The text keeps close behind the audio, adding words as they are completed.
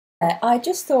I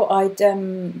just thought I'd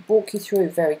walk you through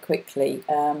very quickly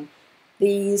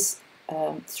these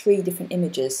three different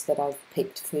images that I've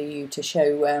picked for you to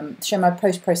show my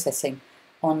post-processing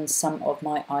on some of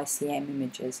my ICM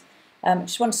images. I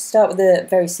just want to start with a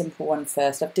very simple one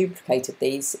first. I've duplicated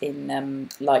these in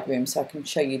Lightroom so I can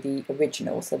show you the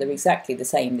original. So they're exactly the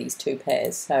same, these two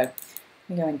pairs. So let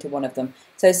me go into one of them.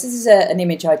 So this is an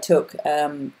image I took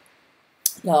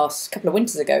last couple of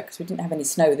winters ago, because we didn't have any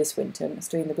snow this winter, and it's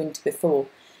doing the winter before.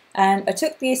 And I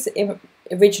took this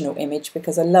original image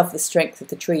because I love the strength of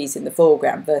the trees in the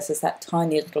foreground versus that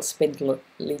tiny little spindly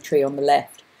tree on the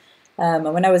left. And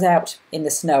when I was out in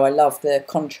the snow, I loved the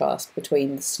contrast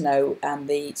between the snow and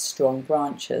the strong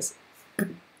branches.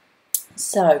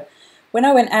 So when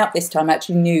I went out this time, I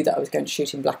actually knew that I was going to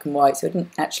shoot in black and white, so I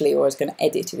didn't actually, or I was going to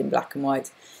edit it in black and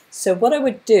white. So what I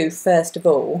would do first of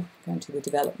all, going to the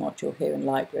develop module here in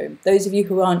Lightroom, those of you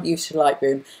who aren't used to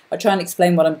Lightroom, I'll try and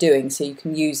explain what I'm doing so you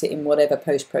can use it in whatever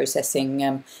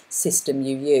post-processing system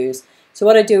you use. So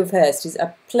what I do first is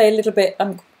I play a little bit.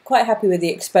 I'm quite happy with the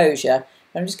exposure.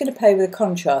 I'm just going to play with the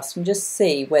contrast and just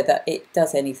see whether it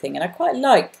does anything. And I quite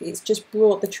like it's just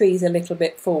brought the trees a little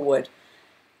bit forward.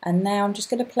 And now I'm just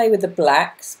going to play with the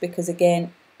blacks because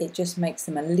again it just makes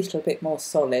them a little bit more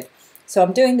solid. So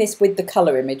I'm doing this with the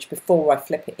colour image before I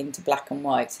flip it into black and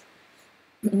white.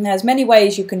 Now there's many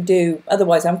ways you can do,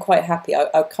 otherwise I'm quite happy.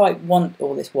 I quite want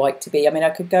all this white to be, I mean I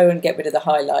could go and get rid of the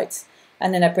highlights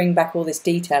and then I bring back all this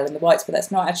detail in the whites, but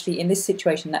that's not actually, in this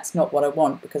situation that's not what I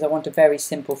want because I want a very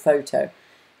simple photo.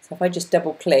 So if I just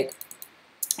double click,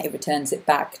 it returns it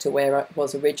back to where it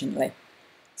was originally.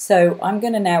 So I'm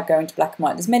going to now go into black and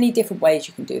white. There's many different ways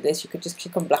you can do this. You could just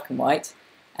click on black and white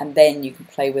and then you can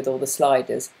play with all the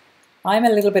sliders. I'm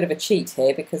a little bit of a cheat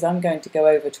here because I'm going to go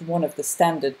over to one of the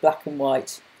standard black and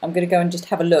white. I'm going to go and just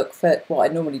have a look. For what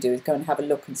I normally do is go and have a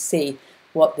look and see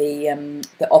what the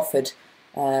offered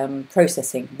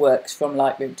processing works from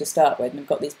Lightroom to start with. And I've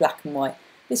got these black and white.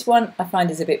 This one I find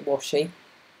is a bit washy.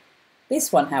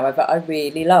 This one, however, I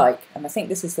really like, and I think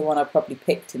this is the one I probably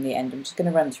picked in the end. I'm just going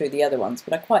to run through the other ones,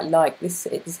 but I quite like this.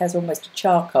 This has almost a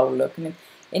charcoal look, and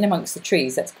in amongst the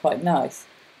trees, that's quite nice.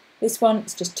 This one,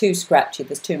 it's just too scratchy,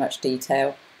 there's too much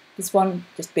detail. This one,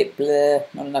 just a bit blur,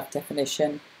 not enough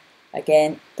definition.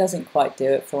 Again, doesn't quite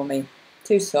do it for me.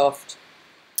 Too soft.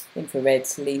 Infrared,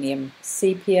 selenium,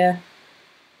 sepia.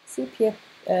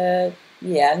 Yeah,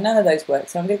 none of those work.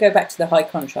 So I'm going to go back to the high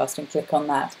contrast and click on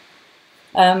that.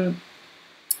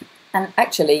 And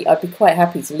actually, I'd be quite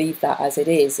happy to leave that as it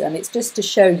is. And it's just to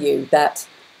show you that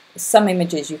some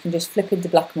images you can just flip into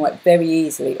black and white very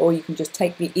easily, or you can just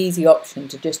take the easy option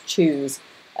to just choose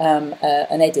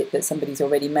an edit that somebody's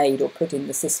already made or put in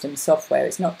the system software.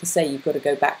 It's not to say you've got to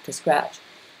go back to scratch.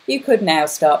 You could now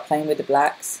start playing with the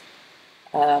blacks.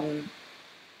 What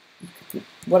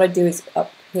I do is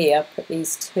up here, put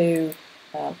these two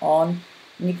on,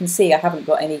 and you can see I haven't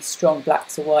got any strong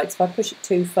blacks or whites. If I push it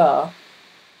too far,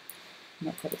 I've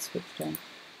not got it switched on.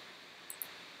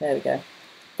 There we go.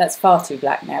 That's far too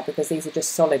black now because these are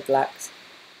just solid blacks.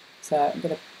 So I'm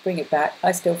going to bring it back.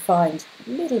 I still find a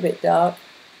little bit dark.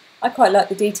 I quite like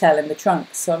the detail in the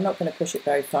trunks, so I'm not going to push it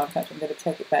very far. In fact, I'm going to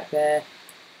take it back there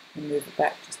and move it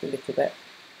back just a little bit.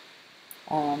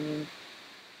 And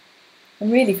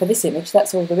really for this image,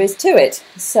 that's all there is to it.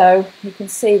 So you can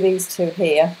see these two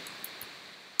here.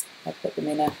 I put them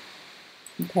in a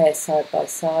compare side by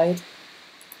side.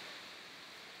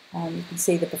 And you can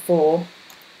see the before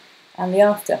and the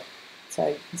after, so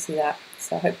you can see that.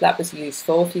 So I hope that was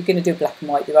useful. If you're going to do black and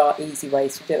white, there are easy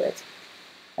ways to do it.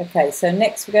 Okay, so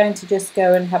next we're going to just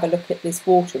go and have a look at this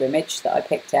water image that I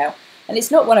picked out, and it's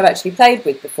not one I've actually played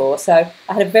with before, so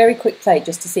I had a very quick play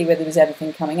just to see whether there was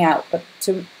anything coming out. But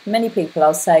to many people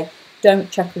I'll say,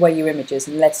 don't chuck away your images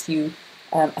unless you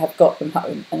have got them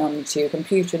home and onto your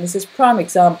computer. And this is a prime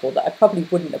example that I probably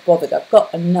wouldn't have bothered. I've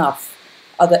got enough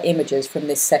other images from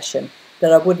this session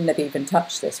that I wouldn't have even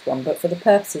touched this one, but for the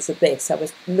purposes of this I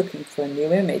was looking for a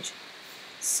new image.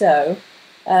 So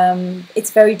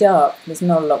it's very dark, there's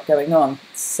not a lot going on,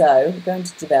 so we're going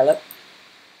to develop.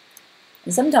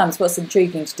 And sometimes what's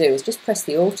intriguing to do is just press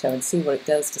the auto and see what it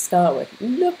does to start with.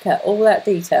 Look at all that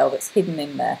detail that's hidden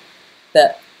in there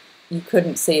that you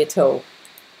couldn't see at all.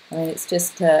 I mean, it's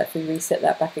just, if we reset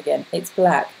that back again, it's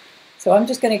black. So I'm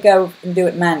just going to go and do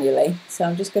it manually, so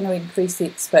I'm just going to increase the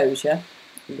exposure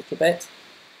a little bit,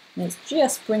 and it's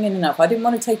just bringing enough. I didn't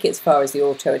want to take it as far as the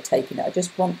auto had taken it. I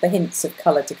just want the hints of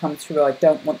colour to come through. I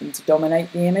don't want them to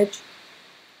dominate the image.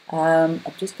 I'm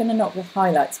just going to knock the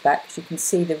highlights back because you can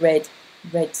see the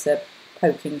reds are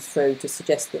poking through to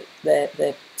suggest that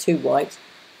they're too white.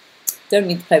 Don't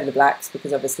need to play with the blacks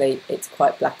because obviously it's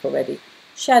quite black already.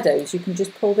 Shadows, you can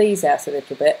just pull these out a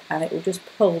little bit and it will just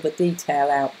pull the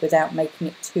detail out without making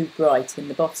it too bright in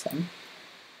the bottom.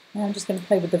 Now I'm just going to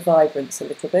play with the vibrance a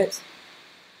little bit,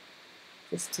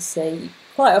 just to see.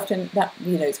 Quite often,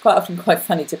 it's quite often quite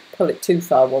funny to pull it too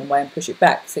far one way and push it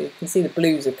back, so you can see the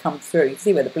blues have come through. You can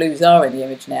see where the blues are in the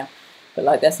image now, but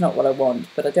like that's not what I want.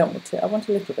 But I don't want to. I want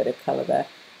a little bit of colour there.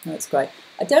 That's great.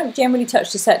 I don't generally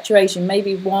touch the saturation,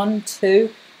 maybe 1, 2,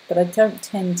 but I don't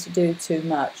tend to do too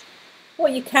much.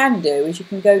 What you can do is you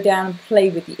can go down and play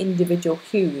with the individual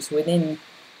hues within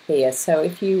here. So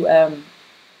if you,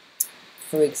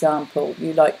 for example,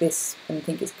 you like this and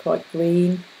think it's quite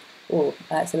green, oh,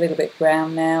 that's a little bit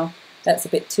brown now, that's a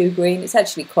bit too green. It's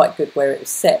actually quite good where it was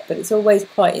set, but it's always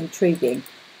quite intriguing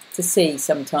to see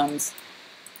sometimes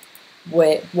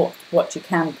what you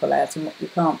can pull out and what you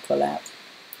can't pull out.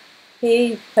 Here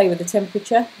you play with the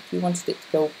temperature. If you wanted it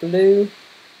to go blue,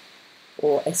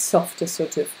 or a softer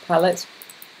sort of palette,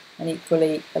 and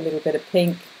equally a little bit of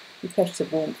pink. You press the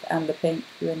warmth and the pink,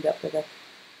 you end up with a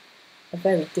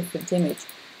very different image.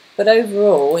 But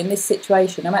overall, in this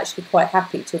situation, I'm actually quite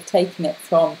happy to have taken it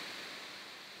from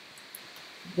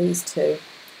these two,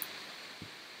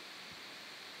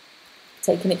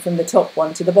 taken it from the top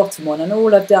one to the bottom one, and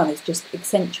all I've done is just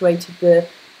accentuated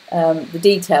the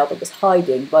detail that was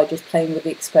hiding by just playing with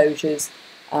the exposures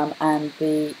and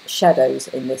the shadows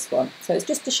in this one. So it's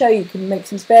just to show you can make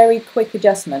some very quick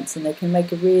adjustments and they can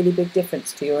make a really big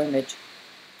difference to your image.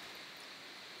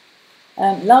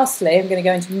 Lastly, I'm going to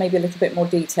go into maybe a little bit more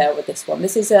detail with this one.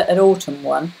 This is an autumn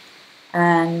one,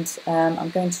 and I'm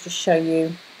going to just show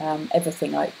you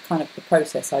everything, kind of the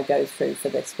process I go through for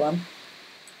this one.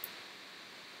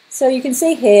 So you can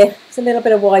see here, there's a little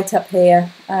bit of white up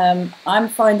here. I'm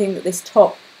finding that this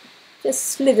top, just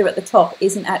slither at the top,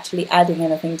 isn't actually adding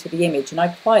anything to the image, and I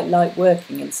quite like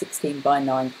working in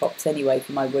 16:9 crops anyway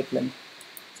for my woodland.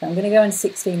 So I'm going to go in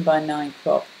 16:9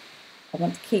 crop. I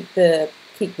want to keep the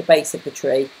base of the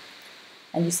tree,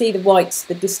 and you see the whites,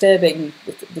 the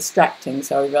distracting,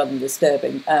 sorry, rather than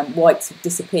disturbing, whites have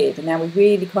disappeared, and now we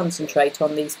really concentrate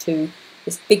on these two,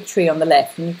 this big tree on the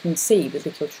left, and you can see the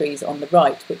little trees on the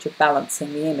right, which are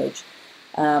balancing the image.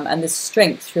 And there's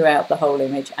strength throughout the whole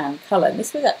image and colour. And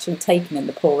this was actually taken in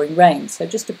the pouring rain, so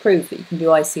just to prove that you can do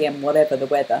ICM whatever the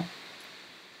weather.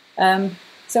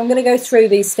 So I'm going to go through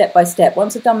these step by step.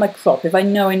 Once I've done my crop, if I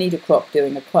know I need a crop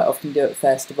doing, I quite often do it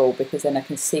first of all, because then I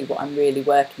can see what I'm really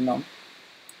working on.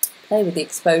 Play with the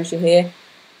exposure here.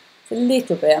 It's a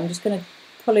little bit, I'm just going to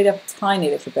pull it up a tiny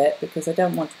little bit because I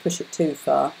don't want to push it too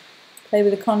far. Play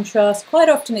with the contrast. Quite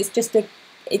often it's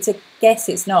a guess,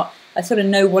 it's not. I sort of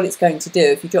know what it's going to do.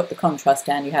 If you drop the contrast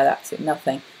down, you have absolutely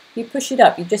nothing. You push it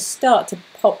up, you just start to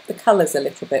pop the colours a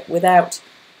little bit without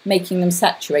making them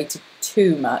saturated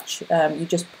too much. You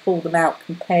just pull them out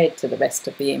compared to the rest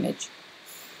of the image.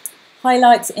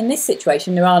 Highlights, in this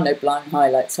situation there are no blind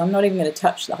highlights, so I'm not even going to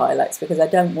touch the highlights because I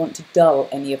don't want to dull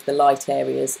any of the light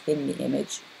areas in the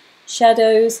image.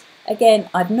 Shadows, again,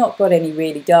 I've not got any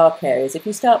really dark areas. If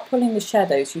you start pulling the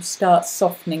shadows, you start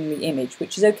softening the image,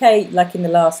 which is okay. Like in the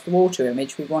last water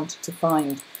image, we wanted to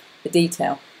find the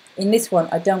detail. In this one,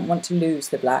 I don't want to lose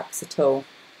the blacks at all.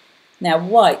 Now,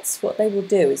 whites, what they will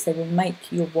do is they will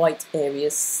make your white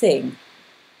areas sing.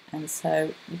 And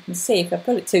so you can see if I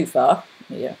pull it too far,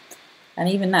 yeah, and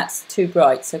even that's too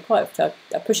bright, so quite often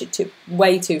I push it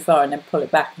way too far and then pull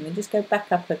it back and then just go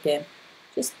back up again.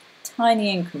 Just tiny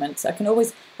increments. I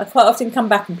quite often come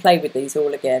back and play with these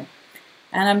all again,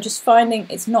 and I'm just finding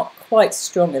it's not quite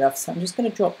strong enough, so I'm just going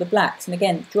to drop the blacks. And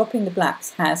again, dropping the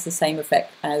blacks has the same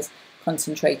effect as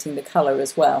concentrating the colour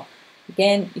as well.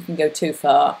 Again, you can go too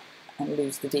far and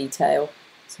lose the detail,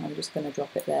 so I'm just going to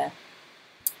drop it there.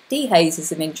 Dehaze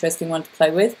is an interesting one to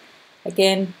play with.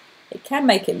 Again, it can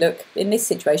make it look, in this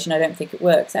situation I don't think it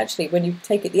works. Actually, when you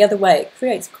take it the other way, it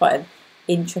creates quite an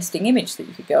interesting image that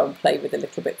you could go and play with a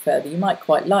little bit further. You might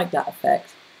quite like that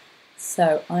effect.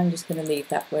 So I'm just going to leave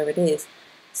that where it is.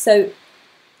 So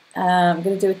I'm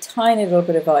going to do a tiny little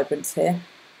bit of vibrance here,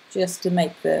 just to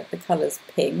make the colours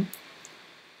ping.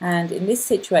 And in this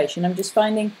situation, I'm just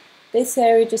finding this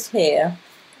area just here,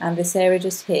 and this area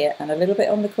just here, and a little bit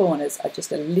on the corners are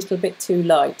just a little bit too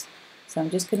light. So I'm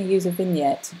just going to use a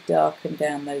vignette to darken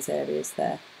down those areas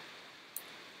there.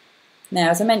 Now,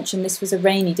 as I mentioned, this was a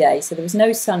rainy day, so there was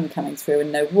no sun coming through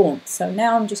and no warmth. So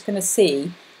now I'm just going to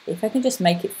see if I can just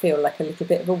make it feel like a little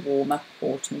bit of a warmer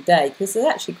autumn day, because there's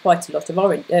actually quite a lot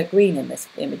of green in this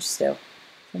image still.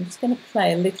 So I'm just going to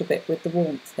play a little bit with the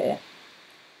warmth here.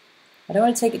 I don't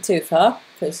want to take it too far,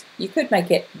 because you could make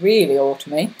it really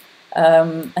autumny,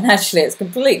 And actually it's a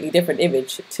completely different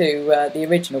image to the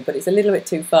original, but it's a little bit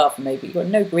too far for me, but you've got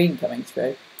no green coming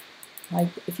through.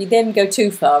 If you then go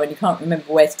too far and you can't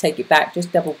remember where to take it back,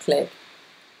 just double click.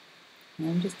 And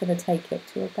I'm just going to take it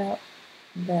to about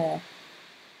there.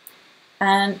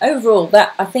 And overall,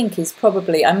 that I think is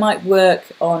probably, I might work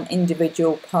on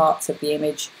individual parts of the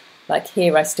image. Like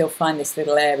here, I still find this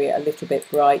little area a little bit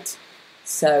bright.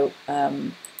 So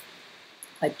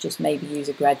I'd just maybe use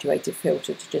a graduated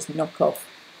filter to just knock off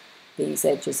these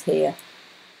edges here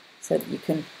so that you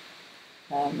can,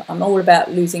 I'm all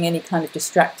about losing any kind of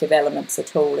distractive elements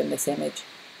at all in this image.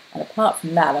 And apart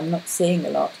from that, I'm not seeing a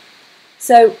lot.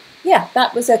 So yeah,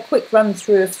 that was a quick run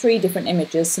through of 3 different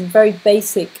images, some very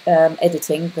basic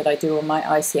editing that I do on my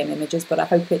ICM images, but I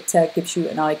hope it gives you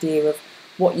an idea of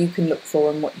what you can look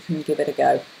for and what you can give it a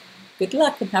go. Good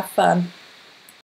luck and have fun.